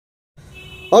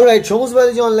Alright, Shomu's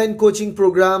Biology online coaching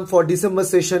program for December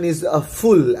session is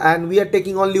full, and we are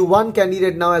taking only one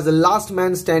candidate now as a last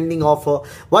man standing offer.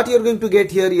 What you're going to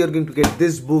get here, you're going to get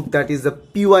this book, that is the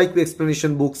PYQ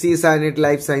explanation book, CSIR NET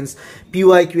Life Science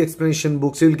PYQ explanation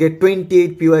books. You will get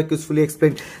 28 PYQs fully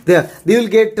explained there. You will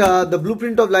get the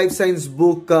Blueprint of Life Science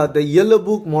book, the yellow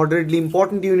book, moderately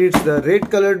important units, the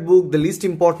red colored book, the least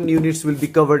important units will be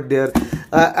covered there.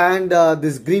 And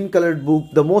this green colored book,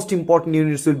 the most important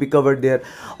units will be covered there.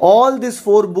 All these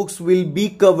 4 books will be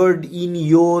covered in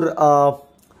your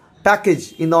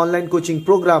package in the online coaching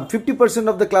program. 50%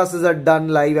 of the classes are done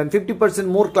live and 50%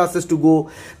 more classes to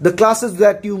go. The classes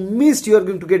that you missed, you are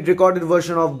going to get recorded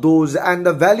version of those, and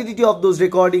the validity of those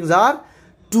recordings are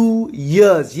 2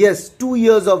 years. Yes, 2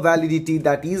 years of validity.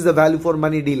 That is the value for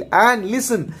money deal. And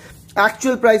listen,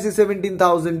 actual price is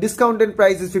 17,000, discounted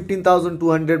price is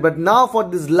 15,200, but now for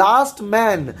this last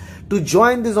man to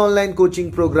join this online coaching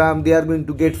program, they are going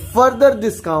to get further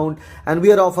discount, and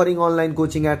we are offering online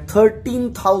coaching at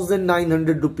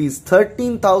 13,900 rupees.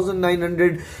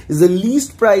 13,900 is the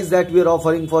least price that we are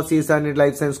offering for CSIR NET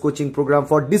Life Science coaching program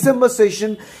for December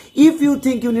session. If you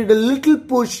think you need a little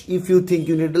push, if you think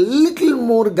you need a little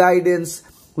more guidance,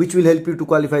 which will help you to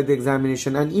qualify the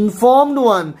examination, and informed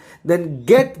one, then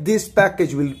get this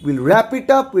package. We'll wrap it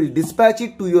up, we'll dispatch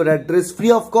it to your address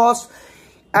free of cost,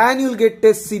 and you'll get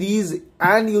test series,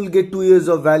 and you'll get 2 years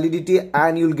of validity,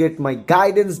 and you'll get my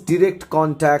guidance, direct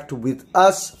contact with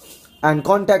us, and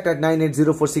contact at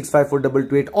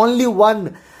 9804654228. Only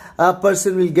one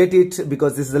person will get it,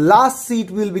 because this is the last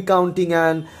seat we'll be counting,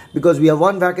 and because we have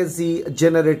one vacancy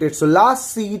generated. So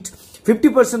last seat,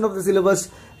 50% of the syllabus,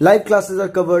 live classes are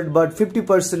covered, but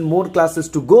 50% more classes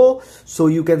to go. So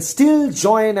you can still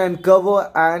join and cover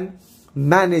and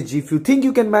manage. If you think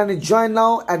you can manage, join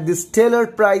now at this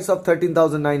tailored price of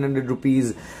 13,900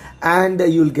 rupees, and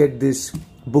you'll get this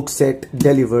book set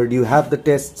delivered. You have the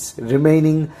tests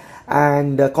remaining,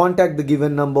 and contact the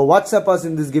given number, WhatsApp us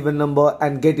in this given number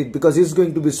and get it, because it's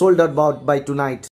going to be sold out by tonight.